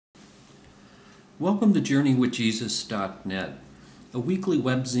Welcome to JourneyWithJesus.net, a weekly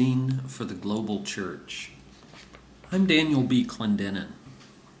webzine for the global church. I'm Daniel B. Clendenin.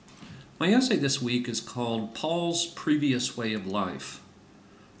 My essay this week is called Paul's Previous Way of Life,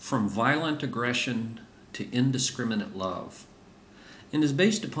 From Violent Aggression to Indiscriminate Love, and is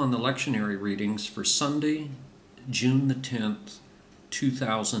based upon the lectionary readings for Sunday, June the 10th,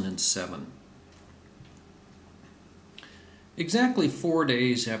 2007. Exactly 4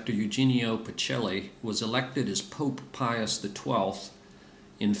 days after Eugenio Pacelli was elected as Pope Pius XII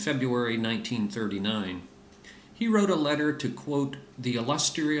in February 1939, he wrote a letter to, quote, the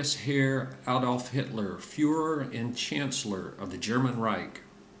illustrious Herr Adolf Hitler, Führer and Chancellor of the German Reich.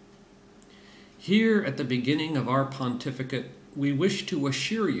 Here at the beginning of our pontificate, we wish to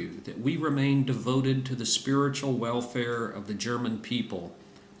assure you that we remain devoted to the spiritual welfare of the German people,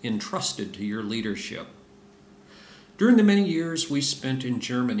 entrusted to your leadership. During the many years we spent in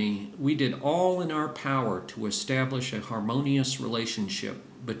Germany, we did all in our power to establish a harmonious relationship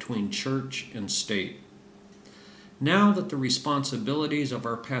between church and state. Now that the responsibilities of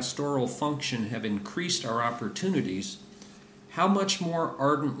our pastoral function have increased our opportunities, how much more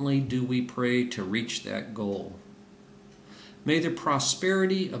ardently do we pray to reach that goal? May the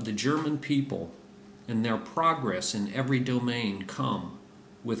prosperity of the German people and their progress in every domain come,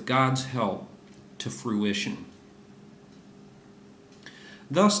 with God's help, to fruition.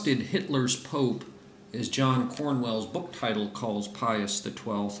 Thus did Hitler's Pope, as John Cornwell's book title calls Pius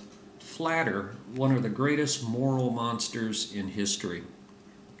XII, flatter one of the greatest moral monsters in history.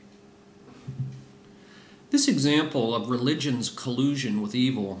 This example of religion's collusion with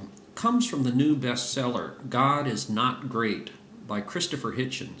evil comes from the new bestseller, God is Not Great, by Christopher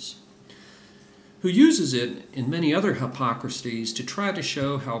Hitchens, who uses it in many other hypocrisies to try to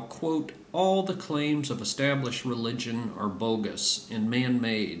show how, quote, all the claims of established religion are bogus and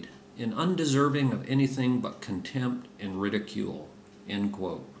man-made and undeserving of anything but contempt and ridicule, end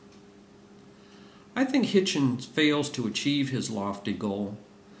quote. I think Hitchens fails to achieve his lofty goal,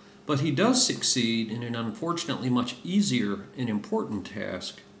 but he does succeed in an unfortunately much easier and important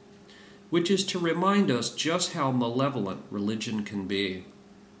task, which is to remind us just how malevolent religion can be.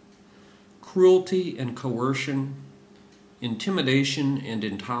 Cruelty and coercion, intimidation and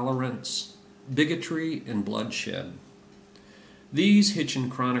intolerance, bigotry and bloodshed. These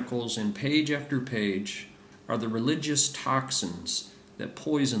Hitchens chronicles in page after page are the religious toxins that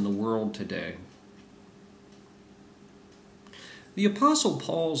poison the world today. The Apostle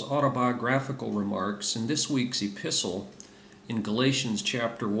Paul's autobiographical remarks in this week's epistle in Galatians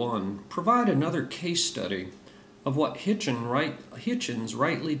chapter 1 provide another case study of what Hitchens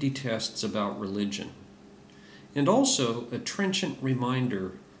rightly detests about religion, and also a trenchant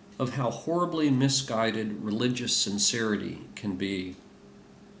reminder of how horribly misguided religious sincerity can be.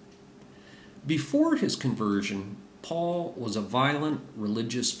 Before his conversion, Paul was a violent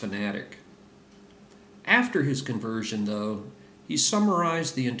religious fanatic. After his conversion, though, he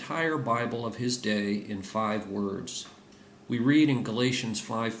summarized the entire Bible of his day in 5 words. We read in Galatians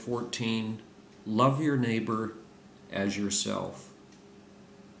 5:14, love your neighbor as yourself.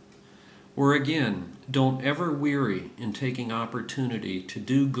 Or again, don't ever weary in taking opportunity to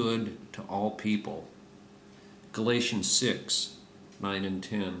do good to all people. Galatians 6:9 and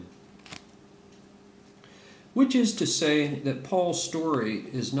 10. Which is to say that Paul's story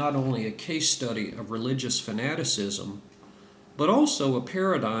is not only a case study of religious fanaticism, but also a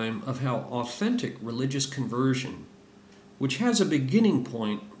paradigm of how authentic religious conversion, which has a beginning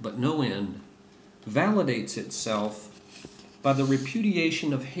point but no end, validates itself by the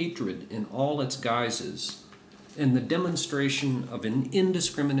repudiation of hatred in all its guises and the demonstration of an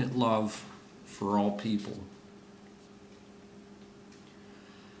indiscriminate love for all people.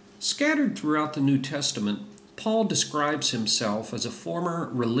 Scattered throughout the New Testament, Paul describes himself as a former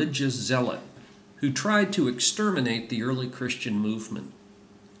religious zealot who tried to exterminate the early Christian movement.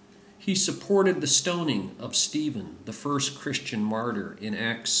 He supported the stoning of Stephen, the first Christian martyr, in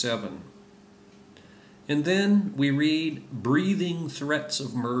Acts 7. And then we read, breathing threats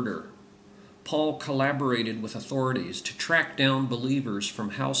of murder, Paul collaborated with authorities to track down believers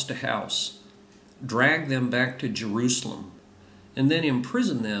from house to house, drag them back to Jerusalem, and then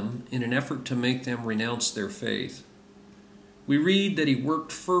imprison them in an effort to make them renounce their faith. We read that he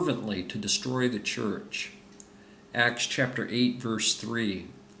worked fervently to destroy the church. Acts chapter 8, verse 3,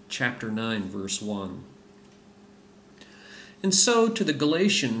 chapter 9, verse 1. And so to the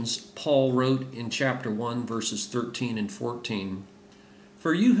Galatians, Paul wrote in chapter 1, verses 13 and 14,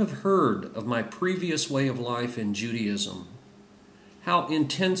 for you have heard of my previous way of life in Judaism, how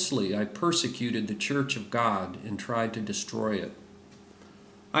intensely I persecuted the church of God and tried to destroy it.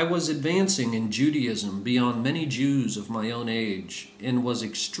 I was advancing in Judaism beyond many Jews of my own age and was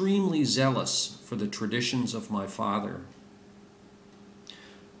extremely zealous for the traditions of my father.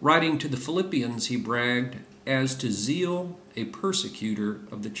 Writing to the Philippians, he bragged, "As to zeal, a persecutor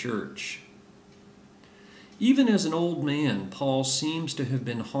of the church." Even as an old man, Paul seems to have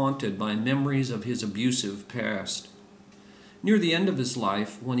been haunted by memories of his abusive past. Near the end of his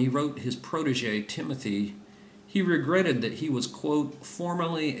life, when he wrote his protege Timothy, he regretted that he was, quote,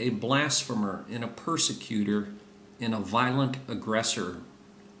 "formerly a blasphemer and a persecutor and a violent aggressor."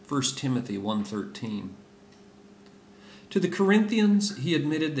 1 Timothy 1:13. To the Corinthians, he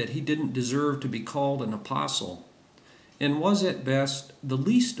admitted that he didn't deserve to be called an apostle and was at best the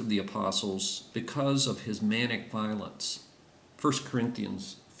least of the apostles because of his manic violence. 1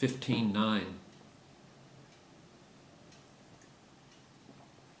 Corinthians 15:9.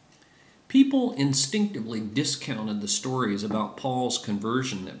 People instinctively discounted the stories about Paul's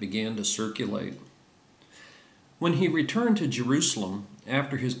conversion that began to circulate. When he returned to Jerusalem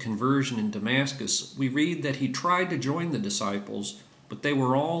after his conversion in Damascus, we read that he tried to join the disciples, but they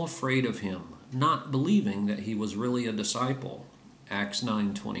were all afraid of him, not believing that he was really a disciple. Acts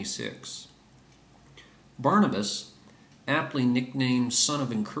 9:26. Barnabas, aptly nicknamed Son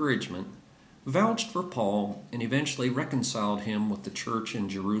of Encouragement, vouched for Paul and eventually reconciled him with the church in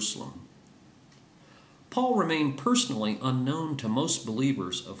Jerusalem. Paul remained personally unknown to most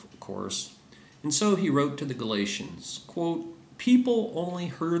believers, of course, and so he wrote to the Galatians, quote, "People only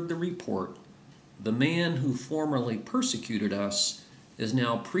heard the report. The man who formerly persecuted us is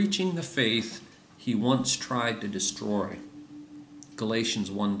now preaching the faith he once tried to destroy." Galatians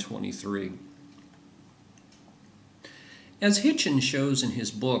 1:23. As Hitchens shows in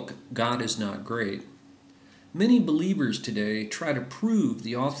his book, God is Not Great, many believers today try to prove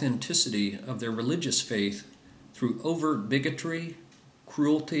the authenticity of their religious faith through overt bigotry,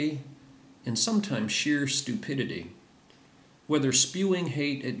 cruelty, and sometimes sheer stupidity. Whether spewing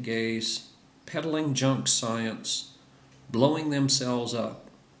hate at gays, peddling junk science, blowing themselves up,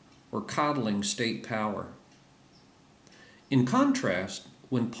 or coddling state power. In contrast,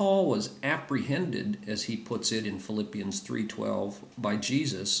 when Paul was apprehended, as he puts it in Philippians 3:12, by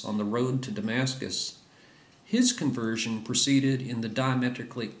Jesus on the road to Damascus, his conversion proceeded in the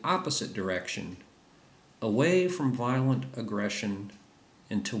diametrically opposite direction, away from violent aggression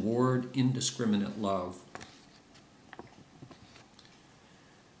and toward indiscriminate love.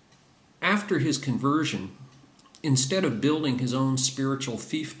 After his conversion, instead of building his own spiritual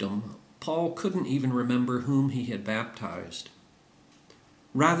fiefdom, Paul couldn't even remember whom he had baptized.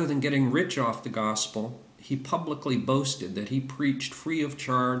 Rather than getting rich off the gospel, he publicly boasted that he preached free of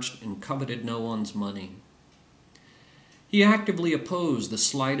charge and coveted no one's money. He actively opposed the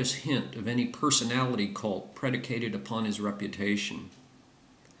slightest hint of any personality cult predicated upon his reputation.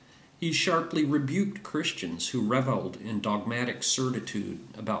 He sharply rebuked Christians who reveled in dogmatic certitude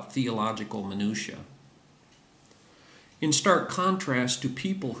about theological minutiae. In stark contrast to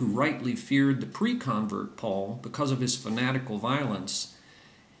people who rightly feared the pre-convert Paul because of his fanatical violence,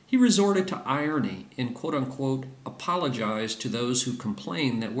 he resorted to irony and quote-unquote apologized to those who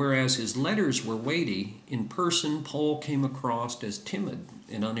complained that whereas his letters were weighty, in person Paul came across as timid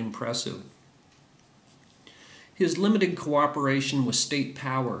and unimpressive. His limited cooperation with state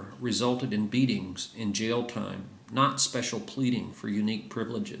power resulted in beatings and jail time, not special pleading for unique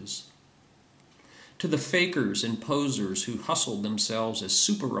privileges. To the fakers and posers who hustled themselves as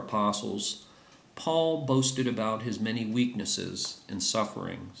super apostles, Paul boasted about his many weaknesses and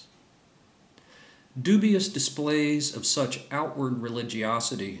sufferings. Dubious displays of such outward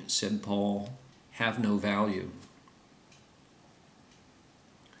religiosity, said Paul, have no value.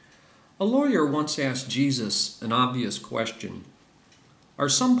 A lawyer once asked Jesus an obvious question: are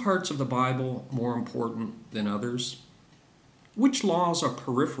some parts of the Bible more important than others? Which laws are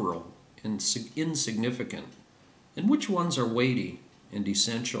peripheral and insignificant, and which ones are weighty and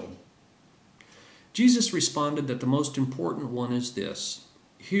essential? Jesus responded that the most important one is this: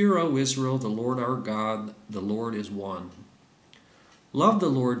 Hear, O Israel, the Lord our God, the Lord is one. Love the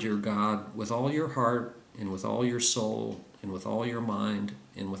Lord your God with all your heart and with all your soul and with all your mind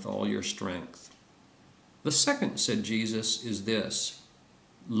and with all your strength. The second, said Jesus, is this: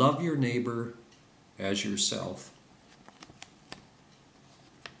 love your neighbor as yourself.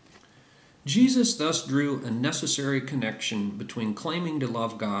 Jesus thus drew a necessary connection between claiming to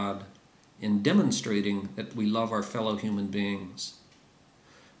love God and demonstrating that we love our fellow human beings.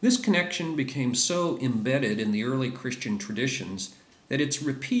 This connection became so embedded in the early Christian traditions that it's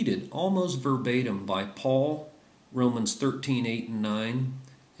repeated almost verbatim by Paul, Romans 13:8 and 9,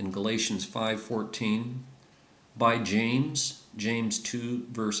 and Galatians 5:14, by James, James 2,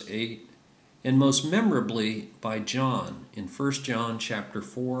 verse 8, and most memorably by John in 1 John chapter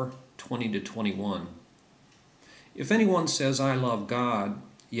 4, 20 to 21. If anyone says, "I love God,"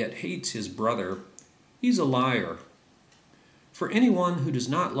 yet hates his brother, he's a liar. For anyone who does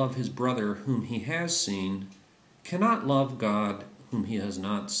not love his brother whom he has seen cannot love God whom he has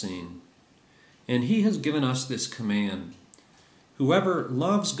not seen. And he has given us this command: whoever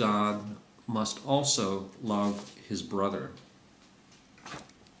loves God must also love his brother.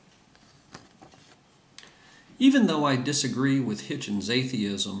 Even though I disagree with Hitchens'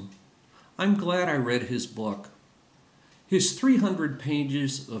 atheism, I'm glad I read his book. His 300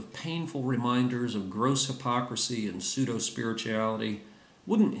 pages of painful reminders of gross hypocrisy and pseudo-spirituality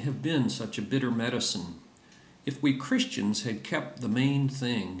wouldn't have been such a bitter medicine if we Christians had kept the main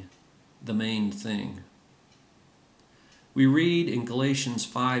thing the main thing. We read in Galatians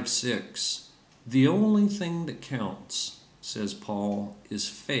 5:6, "The only thing that counts," says Paul, "is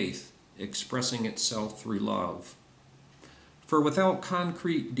faith expressing itself through love. For without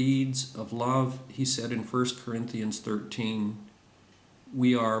concrete deeds of love," he said in 1 Corinthians 13,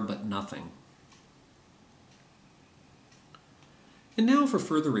 "we are but nothing." And now for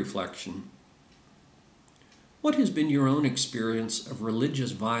further reflection. What has been your own experience of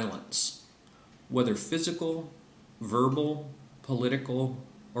religious violence, whether physical, verbal, political,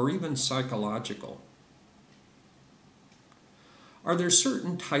 or even psychological? Are there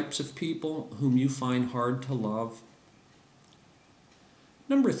certain types of people whom you find hard to love?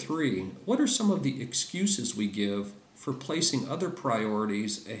 Number 3, what are some of the excuses we give for placing other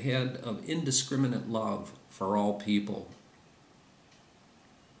priorities ahead of indiscriminate love for all people?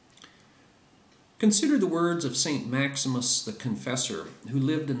 Consider the words of St. Maximus the Confessor, who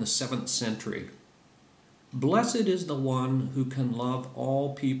lived in the 7th century. "Blessed is the one who can love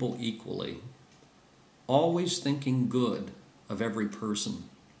all people equally, always thinking good of every person."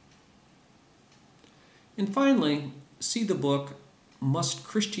 And finally, see the book "Must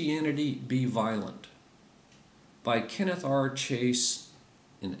Christianity Be Violent?" by Kenneth R. Chase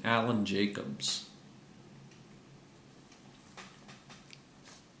and Alan Jacobs.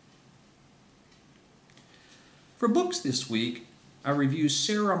 For books this week, I review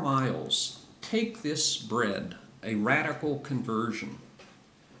Sarah Miles' Take This Bread, A Radical Conversion.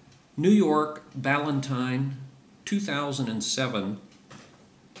 New York, Ballantine, 2007,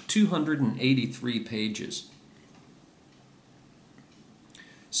 283 pages.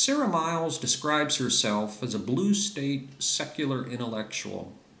 Sarah Miles describes herself as a blue state secular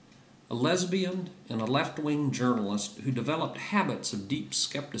intellectual, a lesbian and a left-wing journalist who developed habits of deep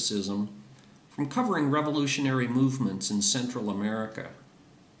skepticism from covering revolutionary movements in Central America.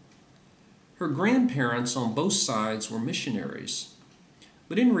 Her grandparents on both sides were missionaries,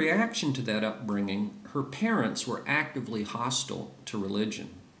 but in reaction to that upbringing, her parents were actively hostile to religion.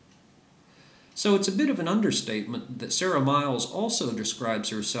 So it's a bit of an understatement that Sarah Miles also describes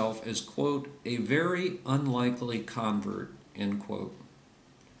herself as, quote, "a very unlikely convert," end quote.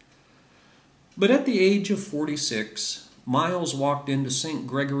 But at the age of 46, Miles walked into St.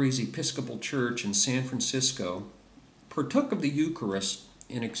 Gregory's Episcopal Church in San Francisco, partook of the Eucharist,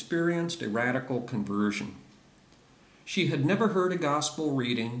 and experienced a radical conversion. She had never heard a gospel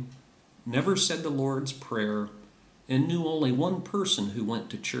reading, never said the Lord's Prayer, and knew only one person who went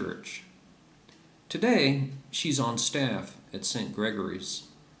to church. Today, she's on staff at St. Gregory's.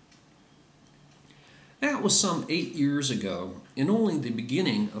 That was some 8 years ago, and only the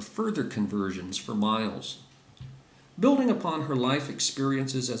beginning of further conversions for Miles. Building upon her life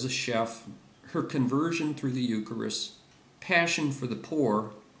experiences as a chef, her conversion through the Eucharist, passion for the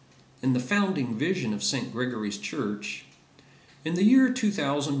poor, and the founding vision of St. Gregory's Church, in the year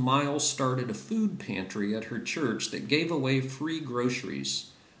 2000, Miles started a food pantry at her church that gave away free groceries,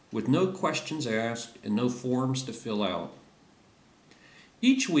 with no questions asked and no forms to fill out.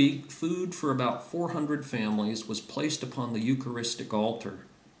 Each week, food for about 400 families was placed upon the Eucharistic altar.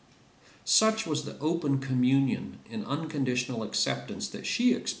 Such was the open communion and unconditional acceptance that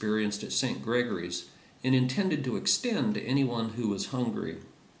she experienced at St. Gregory's and intended to extend to anyone who was hungry.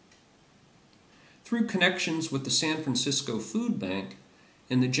 Through connections with the San Francisco Food Bank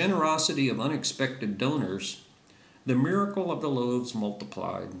and the generosity of unexpected donors, the miracle of the loaves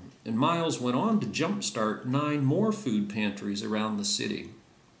multiplied, and Miles went on to jumpstart 9 more food pantries around the city.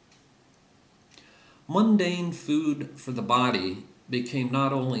 Mundane food for the body became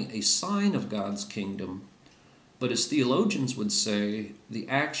not only a sign of God's kingdom, but as theologians would say, the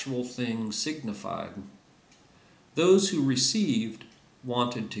actual thing signified. Those who received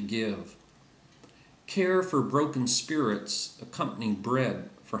wanted to give. Care for broken spirits accompanied bread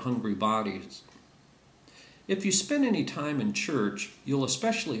for hungry bodies. If you spend any time in church, you'll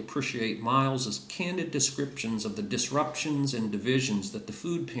especially appreciate Miles's candid descriptions of the disruptions and divisions that the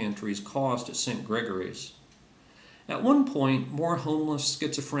food pantries caused at St. Gregory's. At one point, more homeless,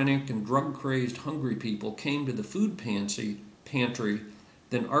 schizophrenic, and drug-crazed hungry people came to the food pantry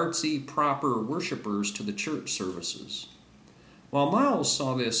than artsy, proper worshipers to the church services. While Miles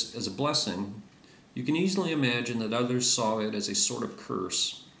saw this as a blessing, you can easily imagine that others saw it as a sort of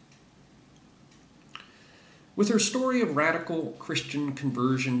curse. With her story of radical Christian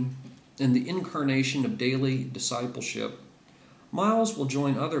conversion and the incarnation of daily discipleship, Miles will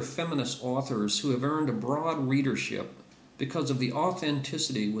join other feminist authors who have earned a broad readership because of the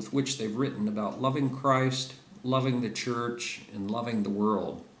authenticity with which they've written about loving Christ, loving the church, and loving the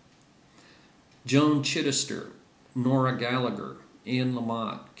world. Joan Chittister, Nora Gallagher, Anne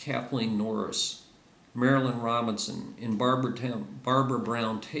Lamott, Kathleen Norris, Marilyn Robinson, and Barbara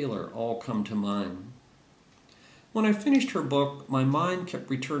Brown Taylor all come to mind. When I finished her book, my mind kept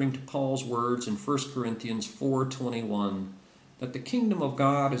returning to Paul's words in 1 Corinthians 4:21, that the kingdom of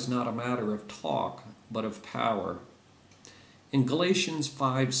God is not a matter of talk, but of power. In Galatians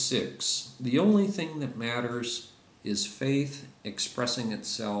 5:6, the only thing that matters is faith expressing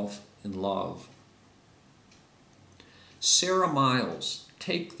itself in love. Sarah Miles,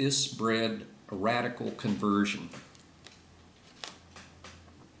 Take This Bread, A Radical Conversion.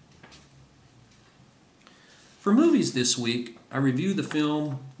 For movies this week, I review the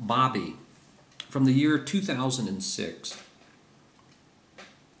film Bobby from the year 2006.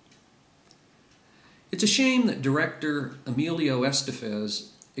 It's a shame that director Emilio Estevez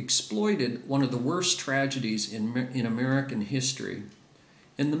exploited one of the worst tragedies in American history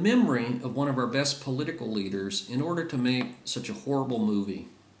and the memory of one of our best political leaders in order to make such a horrible movie.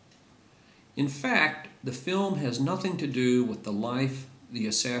 In fact, the film has nothing to do with the life, the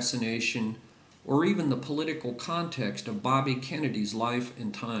assassination, or even the political context of Bobby Kennedy's life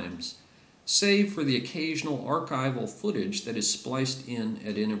and times, save for the occasional archival footage that is spliced in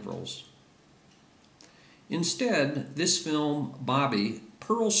at intervals. Instead, this film, Bobby,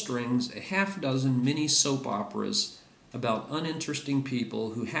 pearl strings a half-dozen mini soap operas about uninteresting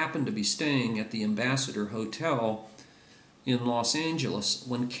people who happened to be staying at the Ambassador Hotel in Los Angeles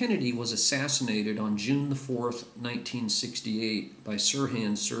when Kennedy was assassinated on June 4th, 1968 by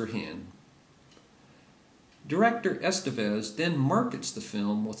Sirhan Sirhan. Director Estevez then markets the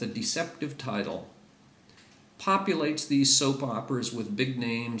film with a deceptive title, populates these soap operas with big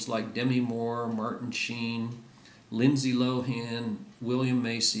names like Demi Moore, Martin Sheen, Lindsay Lohan, William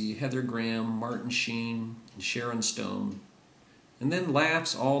Macy, Heather Graham, Martin Sheen, and Sharon Stone, and then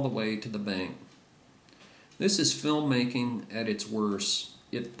laughs all the way to the bank. This is filmmaking at its worst.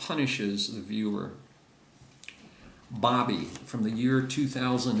 It punishes the viewer. Bobby from the year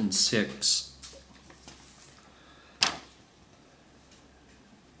 2006.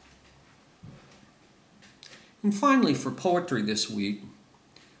 And finally, for poetry this week,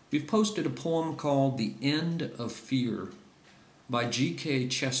 we've posted a poem called The End of Fear by G.K.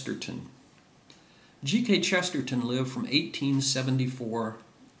 Chesterton. G.K. Chesterton lived from 1874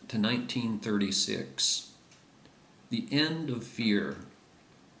 to 1936. The End of Fear.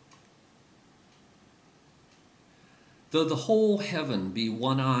 Though the whole heaven be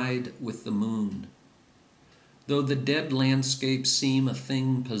one-eyed with the moon, though the dead landscape seem a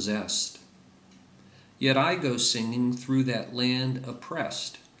thing possessed, yet I go singing through that land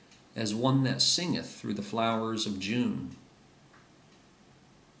oppressed, as one that singeth through the flowers of June.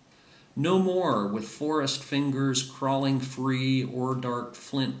 No more with forest fingers crawling free o'er dark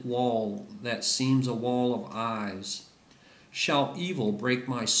flint wall that seems a wall of eyes, shall evil break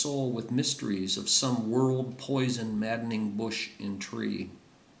my soul with mysteries of some world poison maddening bush and tree.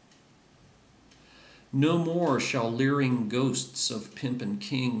 No more shall leering ghosts of pimp and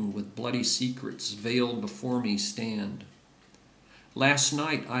king with bloody secrets veiled before me stand. Last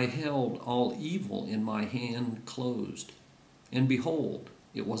night I held all evil in my hand closed, and behold,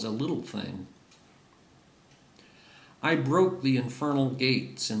 it was a little thing. I broke the infernal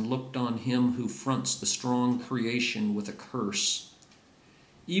gates and looked on him who fronts the strong creation with a curse,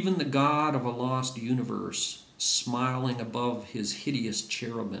 even the God of a lost universe, smiling above his hideous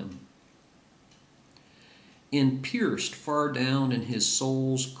cherubim. And pierced far down in his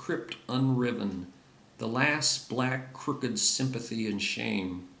soul's crypt unriven, the last black crooked sympathy and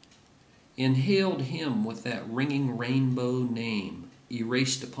shame, inhaled him with that ringing rainbow name,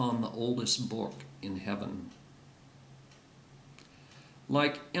 erased upon the oldest book in heaven.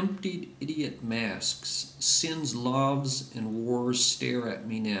 Like emptied idiot masks, sin's loves and wars stare at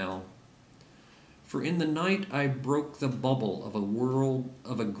me now. For in the night I broke the bubble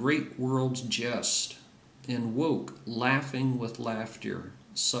of a great world's jest, and woke laughing with laughter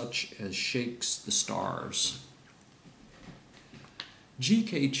such as shakes the stars.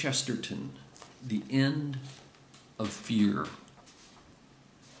 G.K. Chesterton, The End of Fear.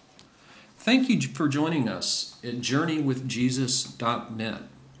 Thank you for joining us at JourneyWithJesus.net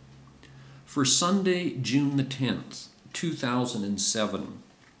for Sunday, June the 10th, 2007.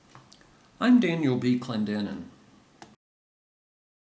 I'm Daniel B. Clendenin.